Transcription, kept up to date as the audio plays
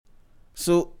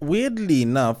So weirdly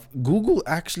enough, Google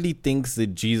actually thinks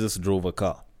that Jesus drove a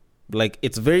car. Like,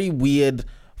 it's very weird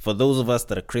for those of us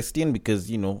that are Christian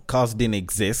because, cars didn't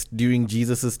exist during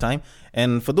Jesus's time.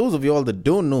 And for those of you all that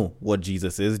don't know what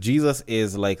Jesus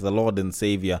is like the Lord and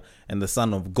Savior and the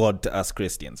Son of God to us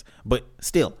Christians. But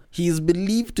still, he is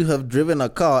believed to have driven a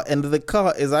car, and the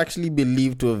car is actually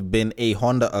believed to have been a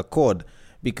Honda Accord.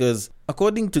 Because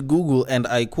according to Google, and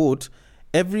I quote,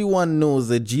 everyone knows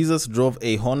that Jesus drove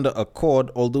a Honda Accord,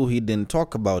 although he didn't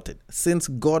talk about it, since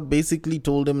God basically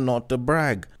told him not to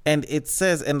brag. And it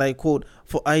says, and I quote,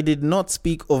 "For I did not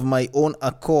speak of my own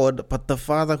accord, but the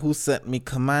Father who sent me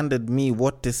commanded me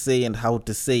what to say and how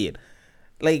to say it."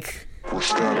 Like,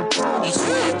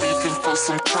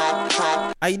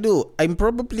 I know, I'm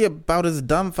probably about as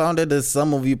dumbfounded as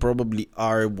some of you probably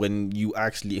are when you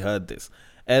actually heard this.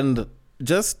 And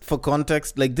just for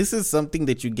context, like, this is something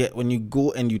that you get when you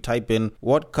go and you type in,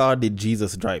 what car did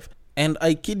Jesus drive? And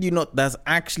I kid you not, there's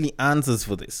actually answers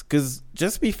for this. Because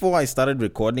just before I started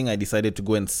recording, I decided to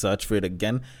go and search for it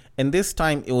again. And this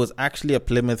time, it was actually a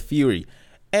Plymouth Fury.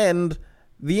 And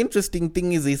the interesting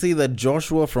thing is, they say that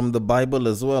Joshua from the Bible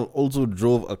as well also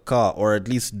drove a car, or at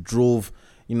least drove,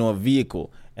 a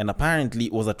vehicle. And apparently,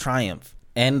 it was a Triumph.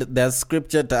 And there's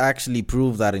scripture to actually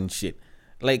prove that and shit.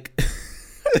 Like,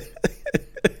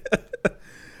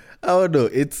 I don't know.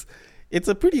 It's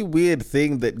a pretty weird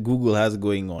thing that Google has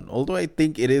going on. Although I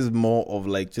think it is more of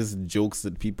like just jokes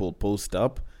that people post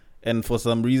up. And for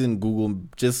some reason, Google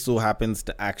just so happens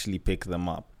to actually pick them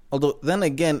up. Although then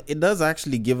again, it does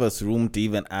actually give us room to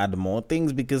even add more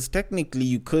things. Because technically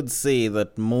you could say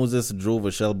that Moses drove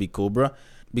a Shelby Cobra.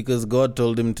 Because God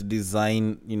told him to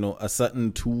design, a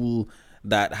certain tool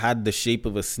that had the shape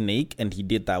of a snake. And he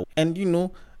did that. And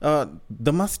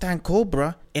the Mustang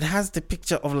Cobra, it has the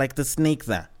picture of like the snake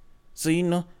there. So,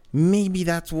 maybe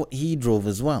that's what he drove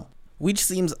as well. Which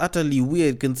seems utterly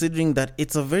weird considering that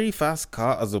it's a very fast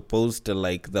car as opposed to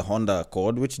like the Honda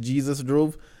Accord which Jesus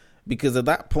drove. Because at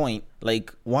that point,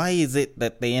 like, why is it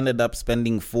that they ended up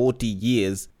spending 40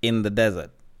 years in the desert?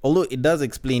 Although it does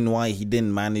explain why he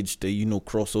didn't manage to,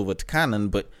 cross over to Canaan,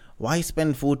 but why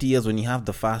spend 40 years when you have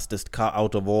the fastest car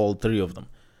out of all three of them?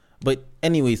 But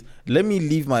anyways, let me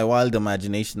leave my wild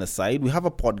imagination aside. We have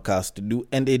a podcast to do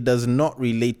and it does not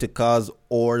relate to cars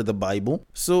or the Bible.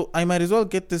 So I might as well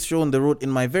get this show on the road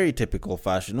in my very typical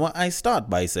fashion, where I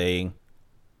start by saying,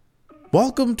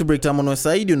 welcome to Breaktime on West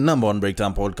Side, your number one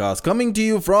breakdown podcast, coming to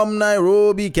you from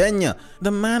Nairobi, Kenya.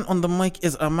 The man on the mic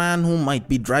is a man who might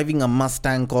be driving a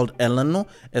Mustang called Eleanor,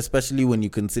 especially when you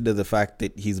consider the fact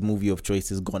that his movie of choice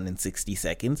is gone in 60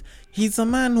 seconds. He's a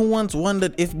man who once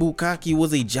wondered if bukkake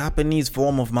was a Japanese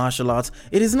form of martial arts.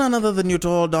 It is none other than your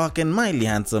tall, dark, and mildly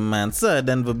handsome man, Sir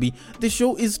Denver B. The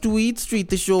show is Tweet Street,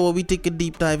 the show where we take a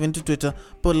deep dive into Twitter,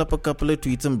 pull up a couple of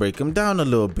tweets, and break them down a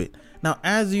little bit. Now,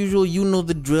 as usual, you know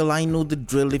the drill. I know the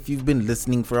drill if you've been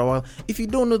listening for a while. If you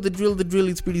don't know the drill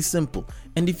is pretty simple.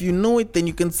 And if you know it, then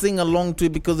you can sing along to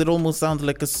it because it almost sounds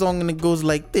like a song and it goes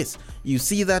like this. You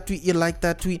see that tweet, you like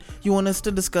that tweet, you want us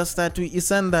to discuss that tweet, you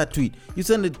send that tweet. You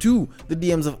send it to the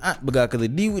DMs of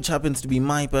 @BagakaTheD, which happens to be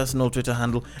my personal Twitter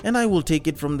handle, and I will take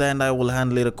it from there and I will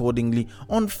handle it accordingly.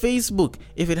 On Facebook,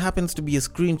 if it happens to be a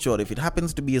screenshot, if it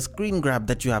happens to be a screen grab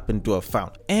that you happen to have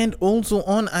found. And also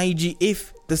on IG,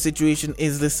 if the situation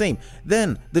is the same,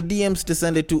 then the DMs to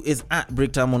send it to is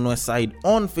 @Breaktime on West Side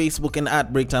on Facebook and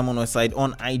 @Breaktime on West Side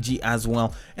on IG as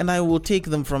well, and I will take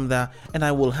them from there and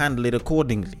I will handle it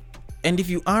accordingly. And if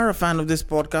you are a fan of this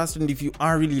podcast and if you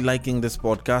are really liking this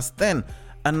podcast, then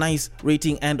a nice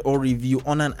rating and or review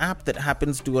on an app that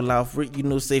happens to allow for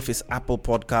it, say if it's Apple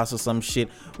Podcasts or some shit,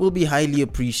 will be highly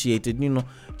appreciated.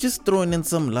 Just throwing in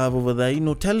some love over there,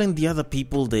 telling the other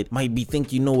people that might be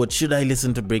thinking, what, should I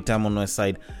listen to Breaktime on West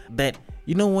Side? That,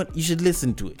 what, you should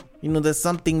listen to it. There's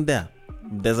something there.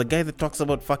 There's a guy that talks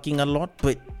about fucking a lot,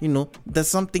 but, there's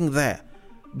something there.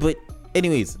 But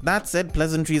anyways, that said,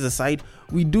 pleasantries aside,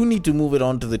 we do need to move it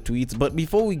on to the tweets. But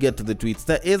before we get to the tweets,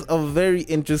 there is a very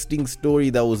interesting story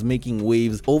that was making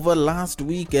waves over last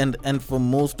weekend and for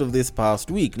most of this past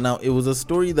week. Now, it was a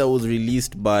story that was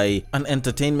released by an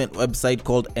entertainment website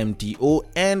called MTO,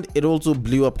 and it also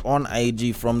blew up on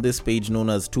IG from this page known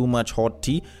as Too Much Hot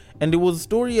Tea. And it was a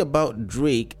story about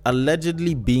Drake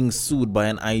allegedly being sued by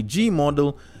an IG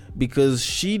model because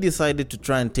she decided to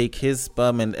try and take his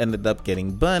sperm and ended up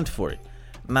getting burnt for it.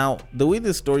 Now, the way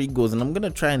the story goes, and I'm going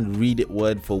to try and read it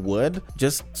word for word,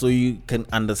 just so you can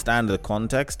understand the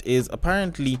context, is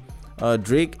apparently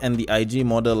Drake and the IG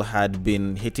model had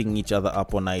been hitting each other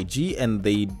up on IG and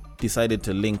they decided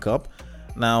to link up.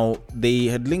 Now, they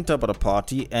had linked up at a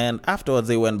party and afterwards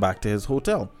they went back to his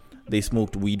hotel. They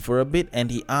smoked weed for a bit, and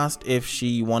he asked if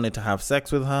she wanted to have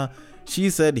sex with her.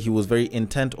 She said he was very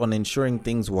intent on ensuring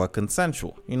things were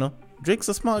consensual. Drake's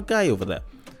a smart guy over there.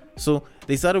 So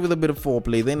they started with a bit of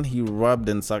foreplay, then he rubbed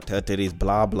and sucked her titties,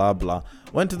 blah, blah, blah.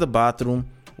 Went to the bathroom,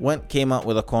 came out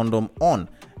with a condom on.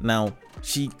 Now,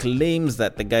 she claims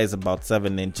that the guy's about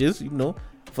 7 inches,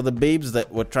 For the babes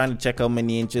that were trying to check how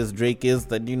many inches Drake is,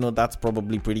 that, that's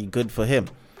probably pretty good for him.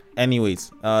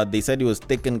 Anyways, they said he was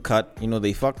thick and cut.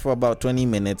 They fucked for about 20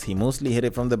 minutes. He mostly hit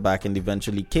it from the back and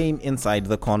eventually came inside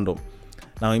the condom.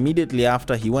 Now, immediately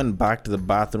after, he went back to the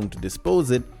bathroom to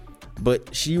dispose it.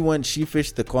 But she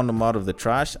fished the condom out of the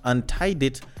trash, untied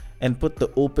it, and put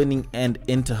the opening end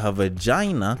into her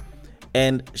vagina.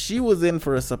 And she was in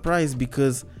for a surprise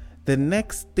because the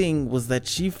next thing was that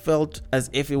she felt as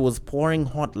if it was pouring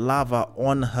hot lava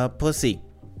on her pussy.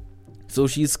 So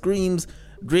she screams.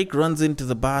 Drake runs into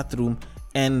the bathroom,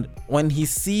 and when he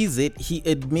sees it, he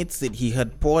admits that he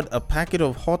had poured a packet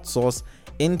of hot sauce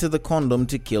into the condom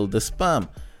to kill the sperm.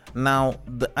 Now,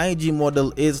 the IG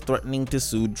model is threatening to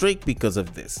sue Drake because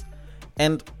of this.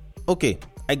 And okay,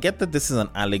 I get that this is an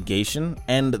allegation,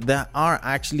 and there are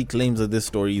actually claims that this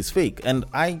story is fake. And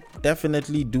I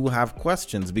definitely do have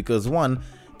questions because, one,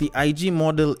 the IG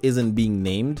model isn't being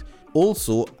named.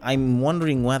 Also, I'm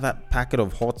wondering where that packet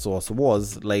of hot sauce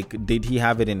was. Like, did he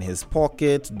have it in his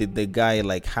pocket? Did the guy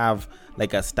have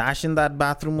a stash in that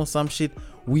bathroom or some shit?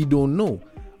 We don't know.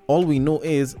 All we know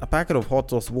is a packet of hot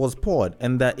sauce was poured,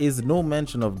 and there is no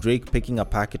mention of Drake picking a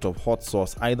packet of hot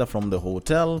sauce either from the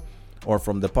hotel or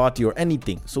from the party or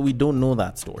anything. So we don't know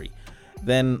that story.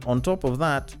 Then on top of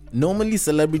that, normally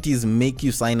celebrities make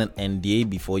you sign an NDA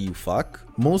before you fuck,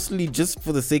 mostly just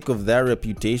for the sake of their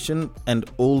reputation and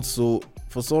also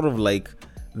for sort of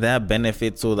their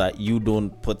benefit so that you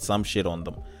don't put some shit on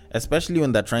them, especially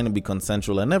when they're trying to be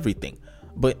consensual and everything.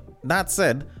 But that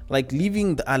said,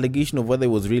 leaving the allegation of whether it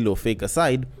was real or fake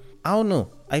aside, I don't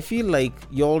know. I feel like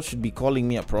y'all should be calling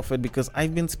me a prophet because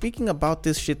I've been speaking about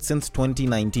this shit since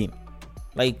 2019.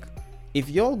 If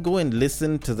y'all go and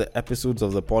listen to the episodes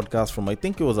of the podcast from, I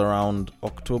think it was around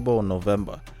October or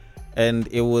November, and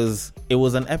it was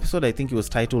an episode, I think it was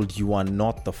titled "You Are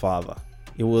Not the Father."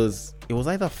 It was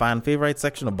either fan favorite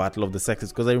section or Battle of the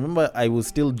Sexes, because I remember I was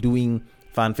still doing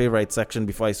fan favorite section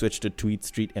before I switched to Tweet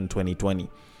Street in 2020,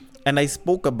 and I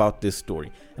spoke about this story,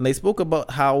 and I spoke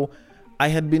about how I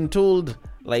had been told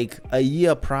a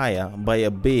year prior by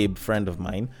a babe friend of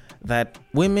mine that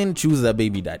women choose their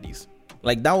baby daddies.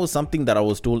 That was something that I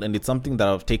was told, and it's something that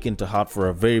I've taken to heart for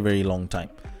a very, very long time.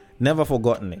 Never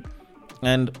forgotten it.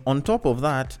 And on top of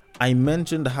that, I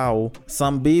mentioned how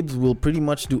some babes will pretty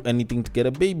much do anything to get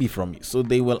a baby from you. So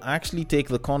they will actually take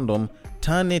the condom,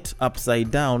 turn it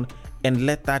upside down, and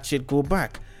let that shit go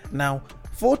back. Now,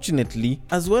 fortunately,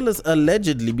 as well as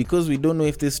allegedly, because we don't know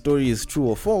if this story is true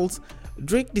or false,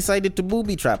 Drake decided to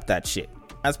booby trap that shit,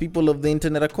 as people of the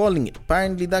internet are calling it.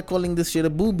 Apparently, they're calling this shit a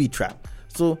booby trap.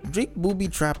 So Drake booby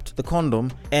trapped the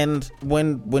condom, and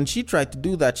when she tried to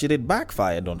do that shit, it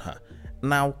backfired on her.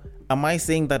 Now, am I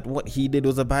saying that what he did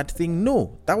was a bad thing?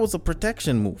 No, that was a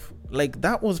protection move.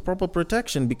 That was proper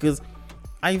protection, because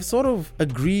I've sort of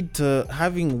agreed to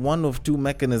having one of two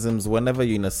mechanisms whenever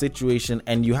you're in a situation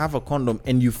and you have a condom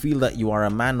and you feel that you are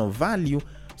a man of value,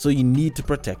 so you need to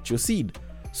protect your seed.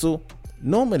 So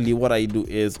normally what I do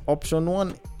is option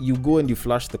one, you go and you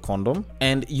flush the condom,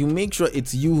 and you make sure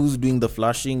it's you who's doing the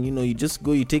flushing. You just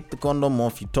go, you take the condom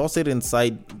off, you toss it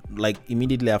inside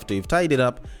immediately after you've tied it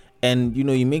up, and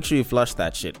you make sure you flush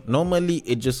that shit. Normally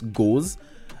it just goes,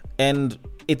 and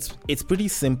it's pretty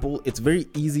simple, it's very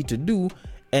easy to do,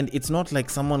 and it's not like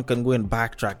someone can go and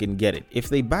backtrack and get it. If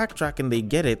they backtrack and they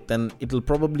get it, then it'll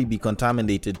probably be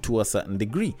contaminated to a certain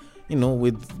degree,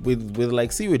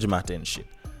 with sewage matter and shit.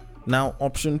 Now,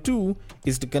 option two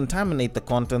is to contaminate the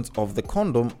contents of the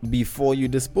condom before you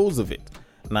dispose of it.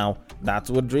 Now, that's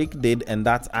what Drake did, and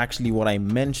that's actually what I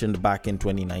mentioned back in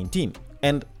 2019.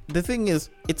 And the thing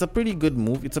is, it's a pretty good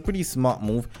move, it's a pretty smart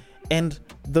move, and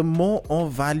the more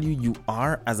of value you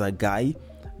are as a guy,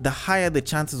 the higher the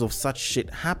chances of such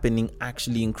shit happening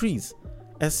actually increase.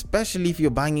 Especially if you're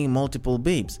banging multiple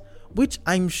babes, which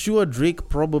I'm sure Drake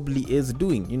probably is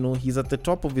doing. He's at the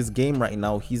top of his game right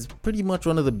now. He's pretty much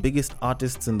one of the biggest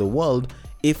artists in the world,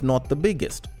 if not the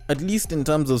biggest, at least in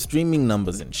terms of streaming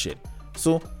numbers and shit.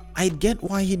 So I get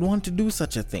why he'd want to do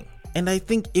such a thing, and I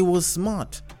think it was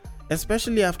smart,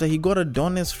 especially after he got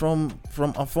Adonis from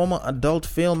a former adult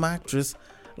film actress.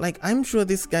 I'm sure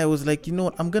this guy was like, you know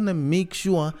what, I'm gonna make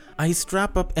sure I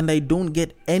strap up and I don't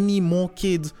get any more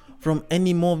kids from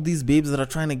any more of these babes that are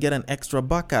trying to get an extra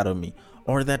buck out of me.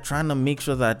 or they're trying to make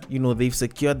sure that, they've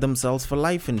secured themselves for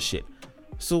life and shit.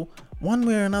 So one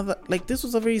way or another, like, this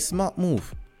was a very smart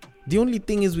move. The only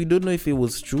thing is we don't know if it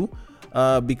was true,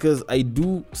 because I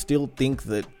do still think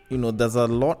that, there's a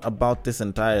lot about this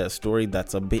entire story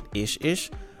that's a bit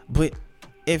ish. But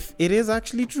if it is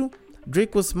actually true,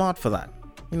 Drake was smart for that.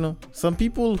 Some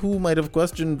people who might have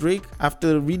questioned Drake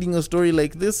after reading a story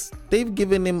like this, they've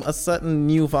given him a certain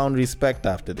newfound respect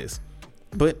after this.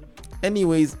 But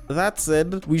anyways, that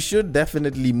said, we should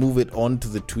definitely move it on to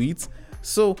the tweets.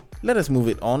 So let us move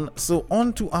it on. So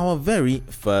on to our very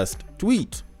first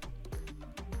tweet.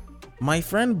 My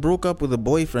friend broke up with a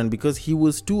boyfriend because he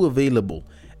was too available.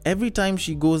 Every time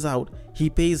she goes out, he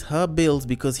pays her bills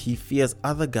because he fears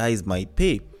other guys might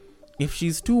pay. If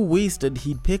she's too wasted,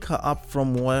 he'd pick her up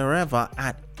from wherever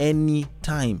at any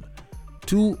time.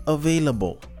 Too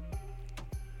available.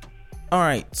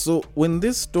 Alright, so when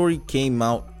this story came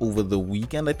out over the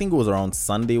weekend, I think it was around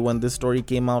Sunday when this story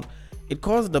came out, it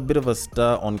caused a bit of a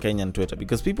stir on Kenyan Twitter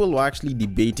because people were actually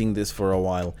debating this for a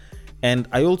while. And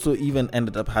I also even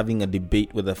ended up having a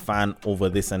debate with a fan over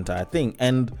this entire thing.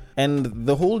 And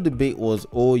the whole debate was,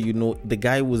 the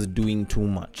guy was doing too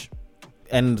much.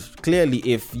 And clearly,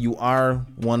 if you are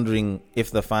wondering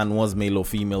if the fan was male or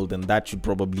female, then that should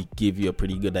probably give you a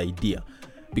pretty good idea.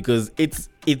 Because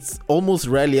it's almost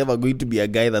rarely ever going to be a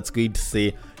guy that's going to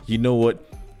say, you know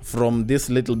what, from this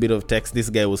little bit of text, this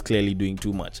guy was clearly doing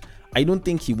too much. I don't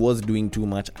think he was doing too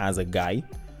much as a guy,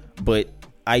 but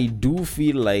I do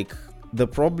feel like the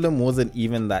problem wasn't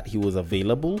even that he was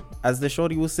available, as the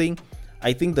shorty was saying.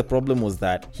 I think the problem was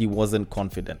that he wasn't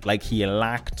confident, like he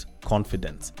lacked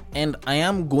confidence. And I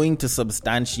am going to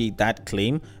substantiate that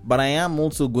claim, but I am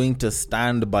also going to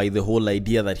stand by the whole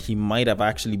idea that he might have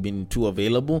actually been too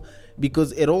available,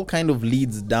 because it all kind of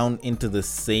leads down into the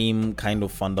same kind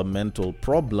of fundamental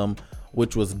problem,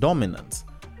 which was dominance.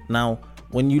 Now,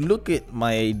 when you look at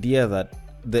my idea that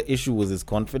the issue was his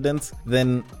confidence,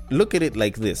 then look at it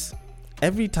like this.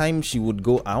 Every time she would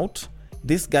go out,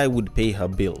 this guy would pay her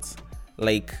bills.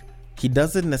 Like, he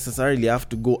doesn't necessarily have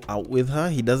to go out with her.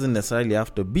 He doesn't necessarily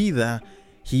have to be there.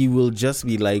 He will just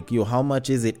be like, yo, how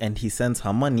much is it? And he sends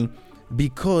her money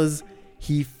because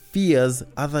he fears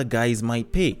other guys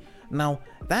might pay. Now,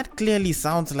 that clearly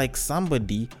sounds like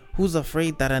somebody who's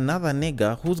afraid that another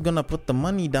nigga who's gonna put the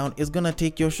money down is gonna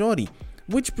take your shorty,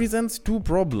 which presents two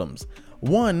problems.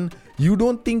 One, you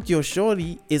don't think your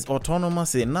shorty is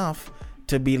autonomous enough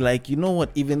to be like, you know what,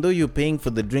 even though you're paying for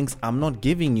the drinks, I'm not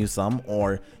giving you some,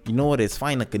 or you know what, it's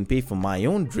fine, I can pay for my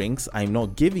own drinks, I'm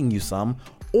not giving you some.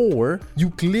 Or you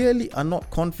clearly are not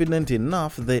confident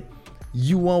enough that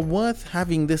you are worth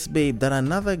having this babe that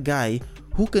another guy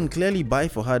who can clearly buy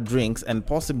for her drinks and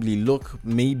possibly look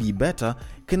maybe better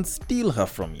can steal her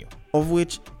from you. Of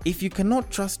which, if you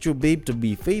cannot trust your babe to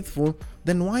be faithful,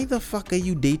 then why the fuck are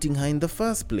you dating her in the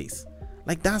first place?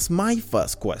 Like, that's my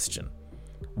first question.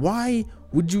 Why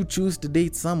would you choose to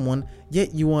date someone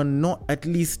yet you are not at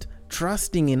least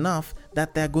trusting enough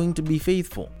that they're going to be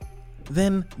faithful?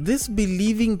 Then this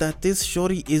believing that this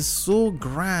shorty is so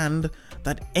grand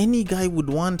that any guy would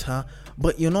want her,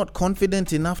 but you're not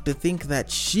confident enough to think that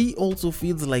she also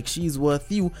feels like she's worth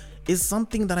you, is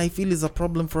something that I feel is a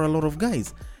problem for a lot of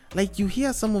guys. Like, you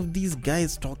hear some of these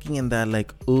guys talking and they're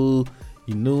like, oh,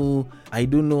 I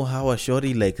don't know how a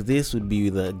shorty like this would be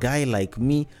with a guy like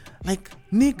me. Like,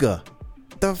 nigga,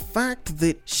 the fact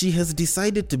that she has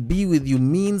decided to be with you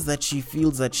means that she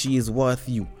feels that she is worth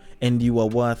you and you are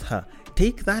worth her.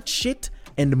 Take that shit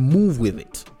and move with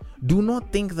it. Do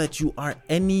not think that you are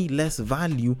any less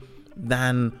value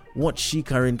than what she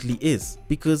currently is,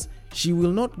 because she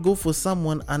will not go for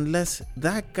someone unless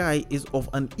that guy is of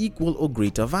an equal or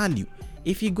greater value.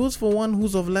 If he goes for one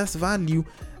who's of less value,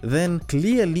 then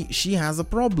clearly she has a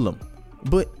problem.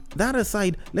 But that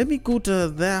aside, let me go to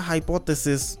their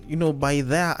hypothesis. By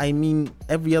there I mean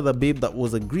every other babe that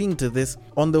was agreeing to this,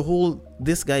 on the whole,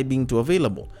 this guy being too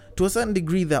available. To a certain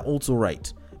degree, they're also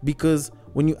right, because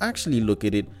when you actually look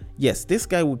at it, yes, this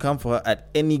guy would come for her at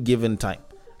any given time.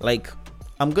 Like,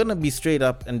 I'm gonna be straight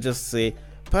up and just say,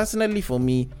 personally for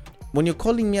me, when you're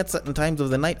calling me at certain times of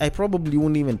the night, I probably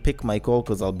won't even pick my call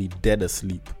because I'll be dead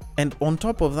asleep. And on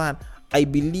top of that, I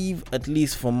believe, at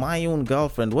least for my own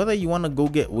girlfriend, whether you want to go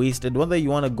get wasted, whether you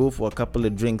want to go for a couple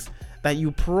of drinks, that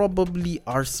you probably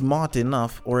are smart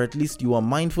enough, or at least you are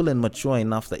mindful and mature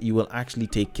enough that you will actually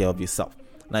take care of yourself.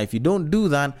 Now, if you don't do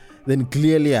that, then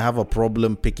clearly I have a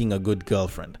problem picking a good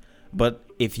girlfriend. But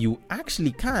if you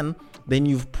actually can, then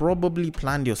you've probably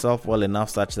planned yourself well enough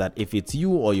such that if it's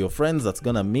you or your friends that's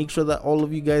gonna make sure that all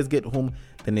of you guys get home,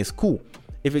 then it's cool.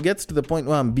 If it gets to the point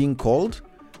where I'm being called,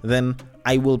 then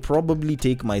I will probably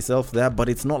take myself there, but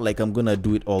it's not like I'm gonna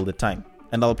do it all the time.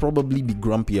 And I'll probably be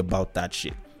grumpy about that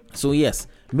shit. So yes,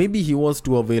 maybe he was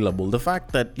too available. The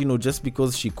fact that, just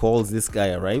because she calls, this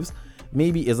guy arrives,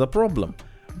 maybe is a problem.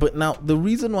 But now, the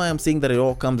reason why I'm saying that it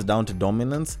all comes down to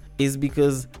dominance is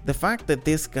because the fact that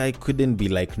this guy couldn't be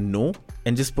like, no,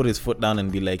 and just put his foot down and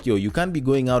be like, yo, you can't be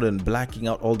going out and blacking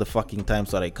out all the fucking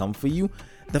times that I come for you.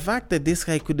 The fact that this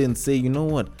guy couldn't say, you know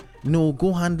what, no,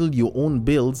 go handle your own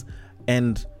bills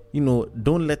and,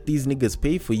 don't let these niggas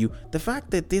pay for you. The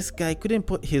fact that this guy couldn't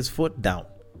put his foot down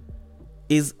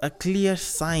is a clear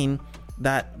sign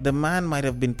that the man might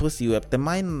have been pussy whipped, the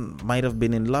man might have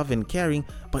been in love and caring,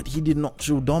 but he did not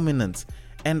show dominance.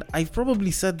 And I've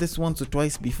probably said this once or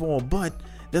twice before, but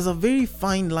there's a very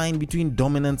fine line between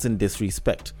dominance and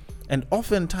disrespect. And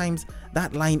oftentimes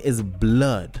that line is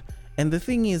blurred. And the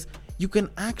thing is, you can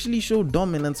actually show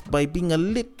dominance by being a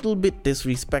little bit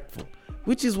disrespectful,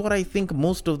 which is what I think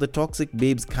most of the toxic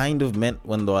babes kind of meant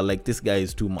when they were like, this guy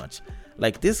is too much.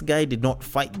 Like, this guy did not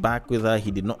fight back with her, he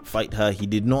did not fight her, he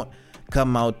did not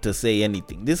come out to say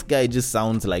anything. This guy just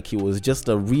sounds like he was just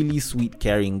a really sweet,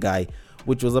 caring guy,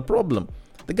 which was a problem.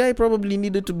 The guy probably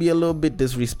needed to be a little bit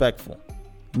disrespectful.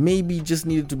 Maybe just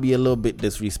needed to be a little bit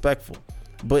disrespectful.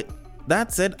 But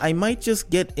that said, I might just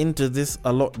get into this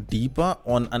a lot deeper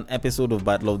on an episode of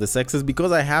Battle of the Sexes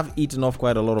because I have eaten off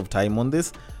quite a lot of time on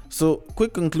this. So,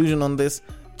 quick conclusion on this.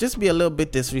 Just be a little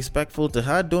bit disrespectful to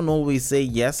her. Don't always say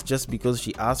yes just because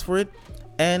she asked for it.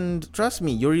 And trust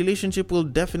me, your relationship will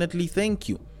definitely thank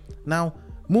you. Now,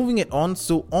 moving it on.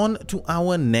 So on to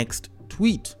our next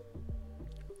tweet.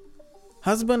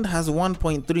 Husband has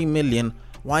 1.3 million.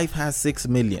 Wife has 6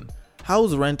 million.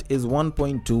 House rent is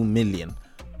 1.2 million.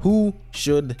 Who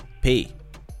should pay?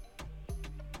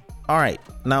 Alright,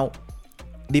 now,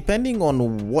 depending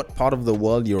on what part of the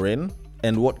world you're in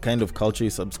and what kind of culture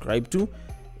you subscribe to,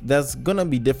 there's gonna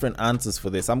be different answers for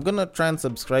this. I'm gonna try and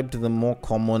subscribe to the more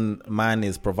common man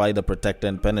is provider, protector,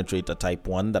 and penetrator type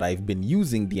one that I've been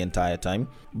using the entire time.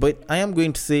 But I am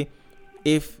going to say,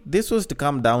 if this was to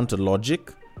come down to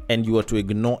logic and you were to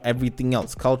ignore everything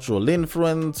else, cultural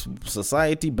influence,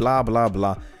 society, blah, blah,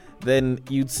 blah, then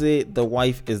you'd say the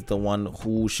wife is the one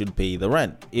who should pay the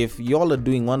rent. If y'all are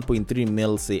doing 1.3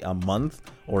 mil, say a month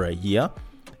or a year,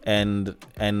 and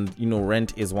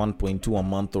rent is 1.2 a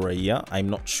month or a year, I'm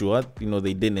not sure,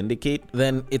 they didn't indicate,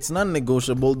 then it's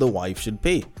non-negotiable, the wife should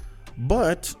pay.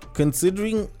 But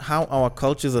considering how our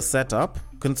cultures are set up,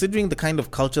 considering the kind of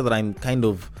culture that I'm kind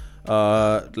of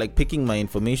picking my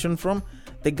information from,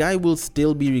 the guy will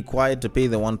still be required to pay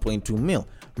the 1.2 mil,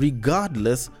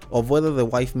 regardless of whether the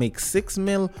wife makes 6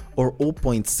 mil or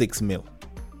 0.6 mil.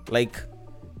 Like,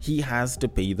 he has to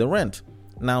pay the rent.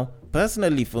 Now,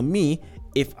 personally for me,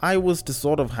 if I was to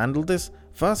sort of handle this,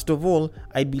 first of all,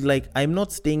 I'd be like, I'm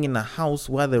not staying in a house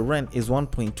where the rent is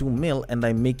 1.2 mil and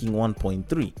I'm making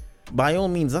 1.3. By all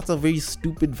means, that's a very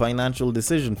stupid financial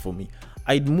decision for me.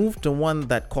 I'd move to one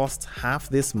that costs half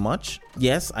this much.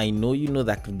 Yes, I know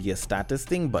that could be a status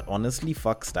thing, but honestly,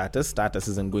 fuck status. Status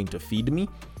isn't going to feed me.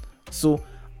 So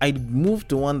I'd move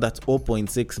to one that's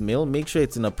 0.6 mil, make sure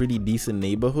it's in a pretty decent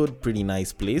neighborhood, pretty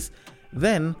nice place.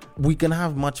 Then we can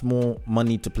have much more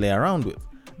money to play around with.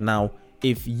 Now,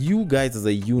 if you guys as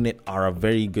a unit are a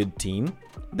very good team,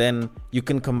 then you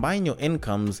can combine your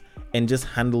incomes and just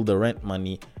handle the rent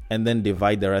money and then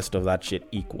divide the rest of that shit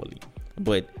equally.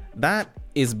 But that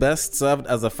is best served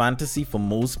as a fantasy for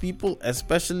most people,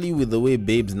 especially with the way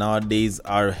babes nowadays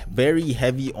are very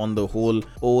heavy on the whole,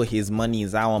 oh, his money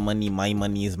is our money, my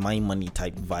money is my money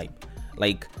type vibe.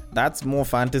 Like, that's more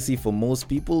fantasy for most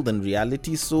people than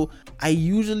reality. So I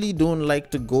usually don't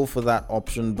like to go for that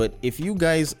option. But if you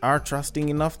guys are trusting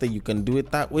enough that you can do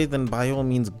it that way, then by all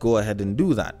means go ahead and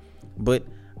do that. But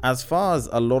as far as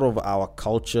a lot of our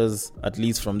cultures, at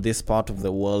least from this part of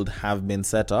the world, have been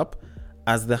set up,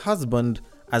 as the husband,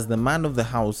 as the man of the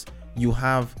house, you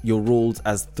have your roles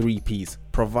as 3 Ps.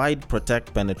 Provide,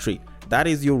 protect, penetrate. That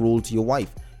is your role to your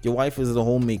wife. Your wife is the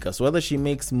homemaker. So whether she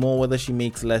makes more, whether she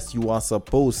makes less, you are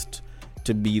supposed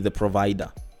to be the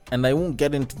provider. And I won't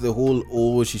get into the whole,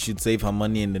 oh, she should save her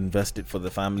money and invest it for the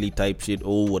family type shit.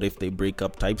 Oh, what if they break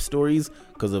up type stories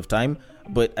because of time.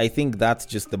 But I think that's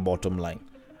just the bottom line.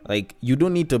 Like, you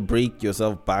don't need to break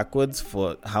yourself backwards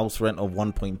for house rent of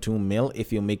 1.2 mil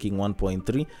if you're making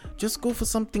 1.3. Just go for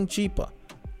something cheaper.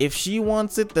 If she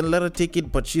wants it, then let her take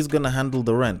it, but she's gonna handle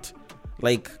the rent.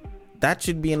 Like, that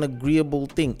should be an agreeable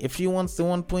thing. If she wants the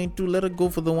 1.2, let her go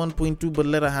for the 1.2, but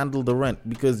let her handle the rent,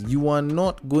 because you are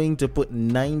not going to put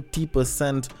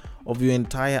 90% of your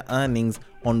entire earnings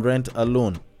on rent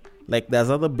alone. Like, there's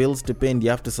other bills to pay and you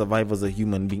have to survive as a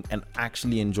human being and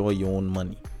actually enjoy your own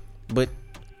money. But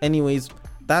anyways,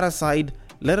 that aside,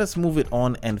 let us move it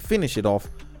on and finish it off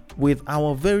with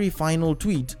our very final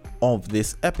tweet of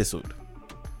this episode.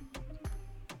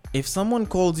 If someone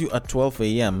calls you at 12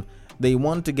 a.m., they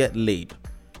want to get laid.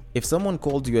 If someone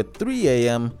calls you at 3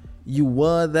 a.m., you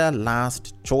were their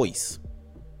last choice.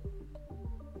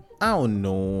 I don't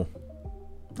know.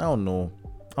 I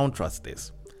don't trust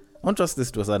this. I don't trust this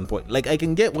to a certain point. Like, I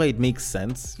can get why it makes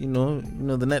sense. You know,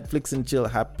 the Netflix and chill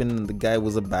happened and the guy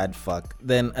was a bad fuck.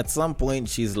 Then at some point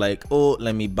she's like, oh,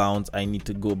 let me bounce. I need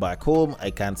to go back home. I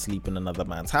can't sleep in another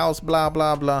man's house, blah,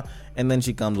 blah, blah. And then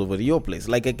she comes over to your place.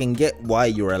 Like, I can get why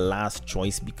you're a last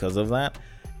choice because of that.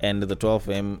 And the 12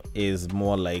 a.m. is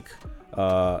more like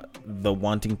the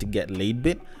wanting to get laid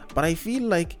bit. But I feel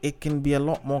like it can be a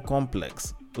lot more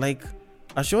complex. Like,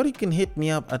 a shorty can hit me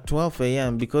up at 12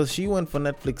 a.m. because she went for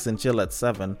Netflix and chill at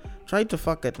 7, tried to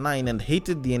fuck at 9 and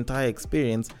hated the entire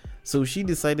experience, so she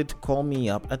decided to call me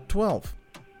up at 12.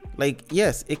 Like,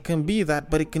 yes, it can be that,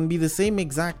 but it can be the same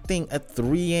exact thing at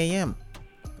 3 a.m.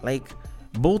 Like,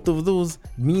 both of those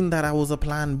mean that I was a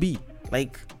plan B.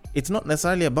 Like, it's not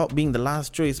necessarily about being the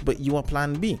last choice, but you are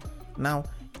plan B. Now,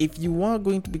 if you are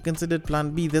going to be considered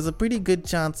plan B, there's a pretty good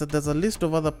chance that there's a list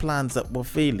of other plans that were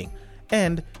failing.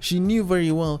 And she knew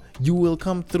very well you will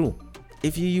come through.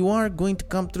 If you are going to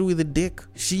come through with a dick,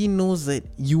 she knows that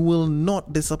you will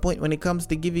not disappoint when it comes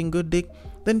to giving good dick,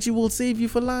 then she will save you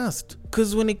for last.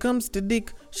 Because when it comes to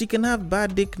dick, she can have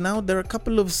bad dick now. There are a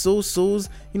couple of so-sos,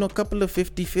 a couple of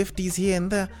 50-50s here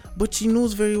and there. But she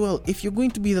knows very well, if you're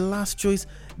going to be the last choice,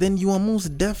 then you are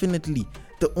most definitely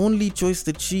the only choice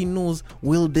that she knows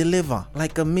will deliver,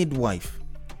 like a midwife.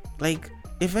 Like,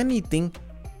 if anything,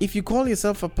 if you call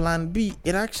yourself a plan B,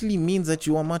 it actually means that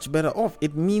you are much better off.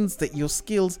 It means that your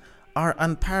skills are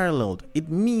unparalleled. It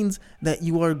means that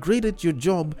you are great at your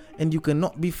job and you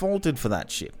cannot be faulted for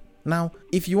that shit. Now,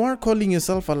 if you are calling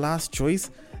yourself a last choice,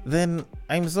 then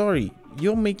I'm sorry,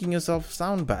 you're making yourself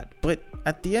sound bad. But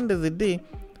at the end of the day,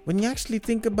 when you actually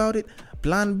think about it,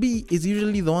 plan B is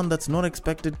usually the one that's not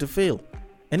expected to fail.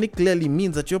 And it clearly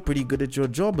means that you're pretty good at your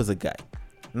job as a guy.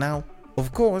 Now,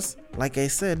 of course, like I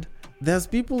said, there's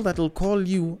people that will call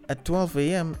you at 12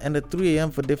 a.m. and at 3 a.m.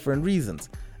 for different reasons.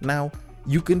 Now,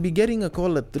 you can be getting a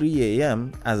call at 3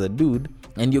 a.m. as a dude,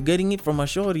 and you're getting it from a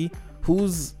shorty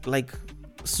who's like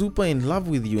super in love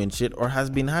with you and shit, or has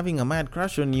been having a mad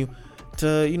crush on you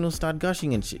to, start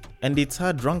gushing and shit. And it's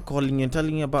her drunk calling you and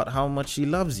telling you about how much she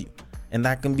loves you. And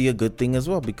that can be a good thing as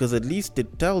well, because at least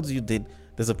it tells you that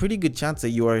there's a pretty good chance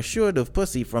that you are assured of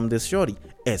pussy from this shorty,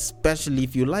 especially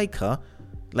if you like her.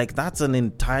 Like, that's an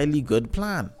entirely good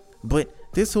plan. But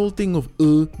this whole thing of,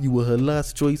 you were her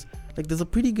last choice, like, there's a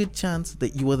pretty good chance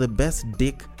that you were the best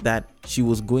dick that she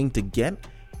was going to get,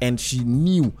 and she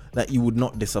knew that you would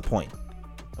not disappoint.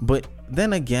 But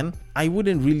then again, I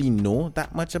wouldn't really know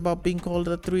that much about being called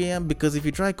at 3 a.m. because if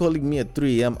you try calling me at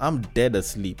 3 a.m., I'm dead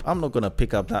asleep. I'm not gonna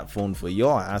pick up that phone for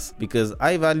your ass because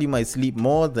I value my sleep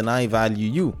more than I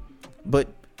value you. But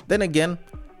then again,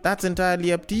 that's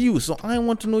entirely up to you. So I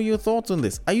want to know your thoughts on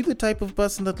this. Are you the type of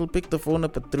person that will pick the phone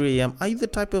up at 3 a.m.? Are you the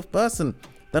type of person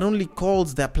that only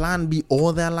calls their plan B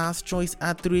or their last choice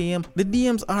at 3 a.m.? The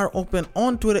DMs are open.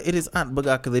 On Twitter, it is at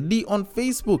Bagaka the D. On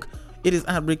Facebook, it is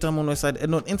at Breaktime on Westside.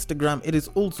 And on Instagram, it is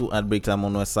also at Breaktime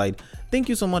on Westside. Thank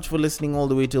you so much for listening all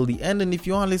the way till the end. And if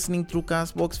you are listening through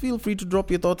Castbox, feel free to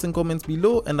drop your thoughts and comments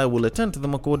below and I will attend to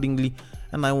them accordingly.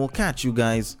 And I will catch you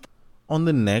guys on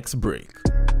the next break.